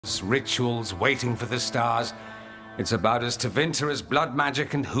rituals, waiting for the stars. It's about as Tevinter as blood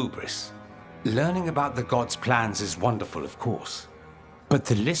magic and hubris. Learning about the gods' plans is wonderful, of course. But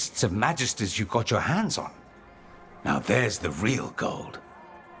the lists of magisters you got your hands on, now there's the real gold.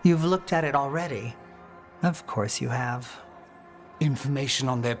 You've looked at it already. Of course you have. Information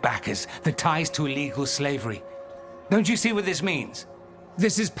on their backers, the ties to illegal slavery. Don't you see what this means?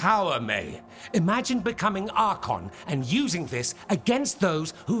 This is power, May. Imagine becoming Archon and using this against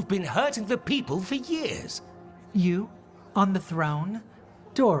those who've been hurting the people for years. You? On the throne?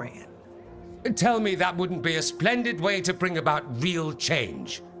 Dorian. Tell me that wouldn't be a splendid way to bring about real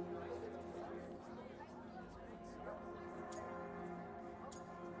change.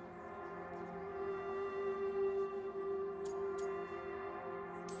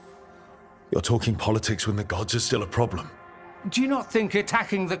 You're talking politics when the gods are still a problem. Do you not think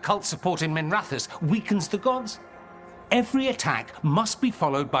attacking the cult support in Minrathous weakens the gods? Every attack must be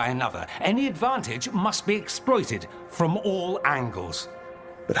followed by another. Any advantage must be exploited from all angles.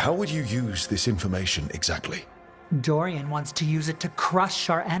 But how would you use this information exactly? Dorian wants to use it to crush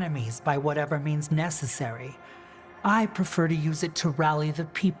our enemies by whatever means necessary. I prefer to use it to rally the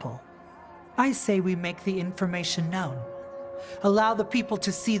people. I say we make the information known. Allow the people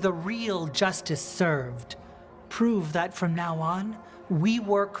to see the real justice served. Prove that from now on, we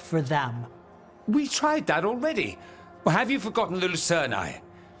work for them. We tried that already. Or have you forgotten the Lucerni?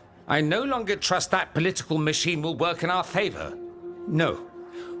 I no longer trust that political machine will work in our favor. No.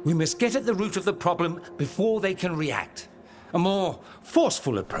 We must get at the root of the problem before they can react. A more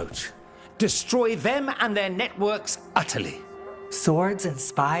forceful approach. Destroy them and their networks utterly. Swords and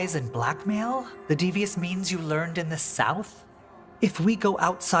spies and blackmail? The devious means you learned in the South? If we go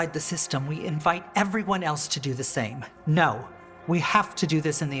outside the system, we invite everyone else to do the same. No, we have to do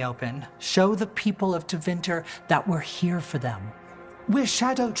this in the open. Show the people of Tevinter that we're here for them. We're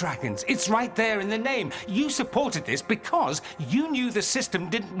shadow dragons. It's right there in the name. You supported this because you knew the system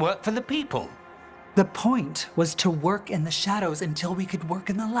didn't work for the people. The point was to work in the shadows until we could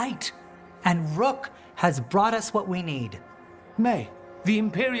work in the light. And Rook has brought us what we need. May, the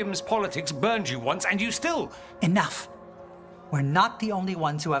Imperium's politics burned you once and you still... Enough. We're not the only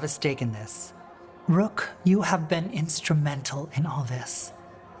ones who have a stake in this. Rook, you have been instrumental in all this.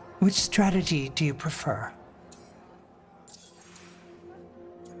 Which strategy do you prefer?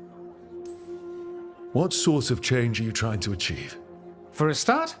 What sort of change are you trying to achieve? For a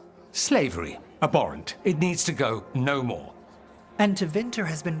start, slavery. Abhorrent. It needs to go no more. And Tevinter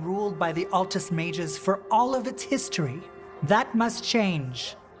has been ruled by the Altus Mages for all of its history. That must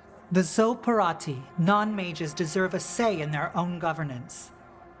change. The Zoparati, non-mages, deserve a say in their own governance.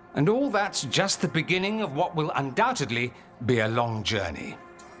 And all that's just the beginning of what will undoubtedly be a long journey.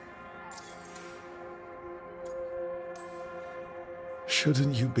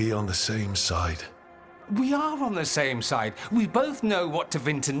 Shouldn't you be on the same side? We are on the same side. We both know what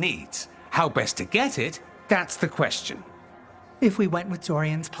Tevinter needs. How best to get it, that's the question. If we went with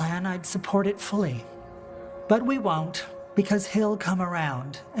Dorian's plan, I'd support it fully. But we won't, because he'll come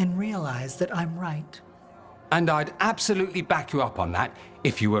around and realize that I'm right. And I'd absolutely back you up on that,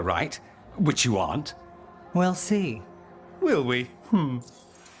 if you were right, which you aren't. We'll see. Will we?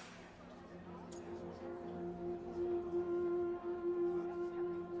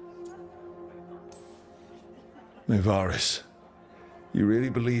 Nevaris, you really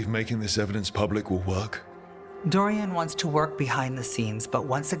believe making this evidence public will work? Dorian wants to work behind the scenes, but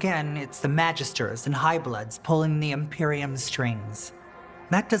once again, it's the Magisters and Highbloods pulling the Imperium's strings.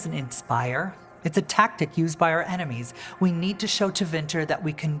 That doesn't inspire. It's a tactic used by our enemies. We need to show Tevinter that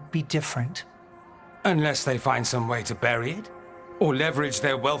we can be different. Unless they find some way to bury it? Or leverage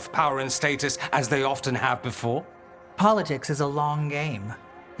their wealth, power, and status as they often have before? Politics is a long game.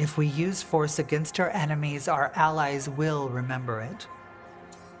 If we use force against our enemies, our allies will remember it.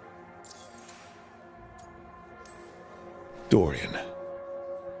 Dorian,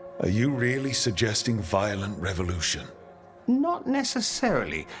 are you really suggesting violent revolution? Not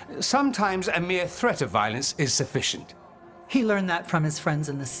necessarily. Sometimes a mere threat of violence is sufficient. He learned that from his friends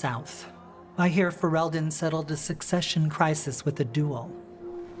in the South. I hear Ferelden settled a succession crisis with a duel.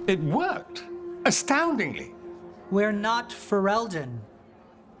 It worked. Astoundingly. We're not Ferelden.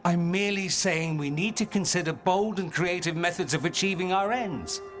 I'm merely saying we need to consider bold and creative methods of achieving our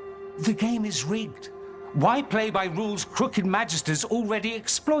ends. The game is rigged. Why play by rules crooked magisters already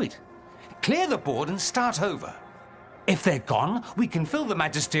exploit? Clear the board and start over. If they're gone, we can fill the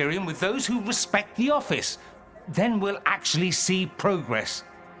magisterium with those who respect the office. Then we'll actually see progress.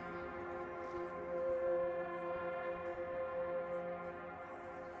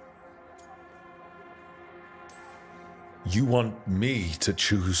 You want me to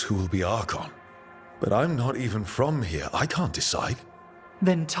choose who will be Archon. But I'm not even from here. I can't decide.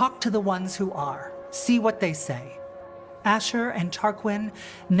 Then talk to the ones who are. See what they say. Asher and Tarquin,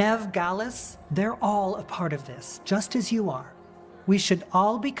 Nev, Gallus, they're all a part of this, just as you are. We should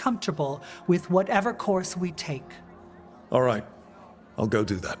all be comfortable with whatever course we take. All right. I'll go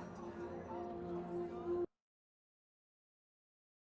do that.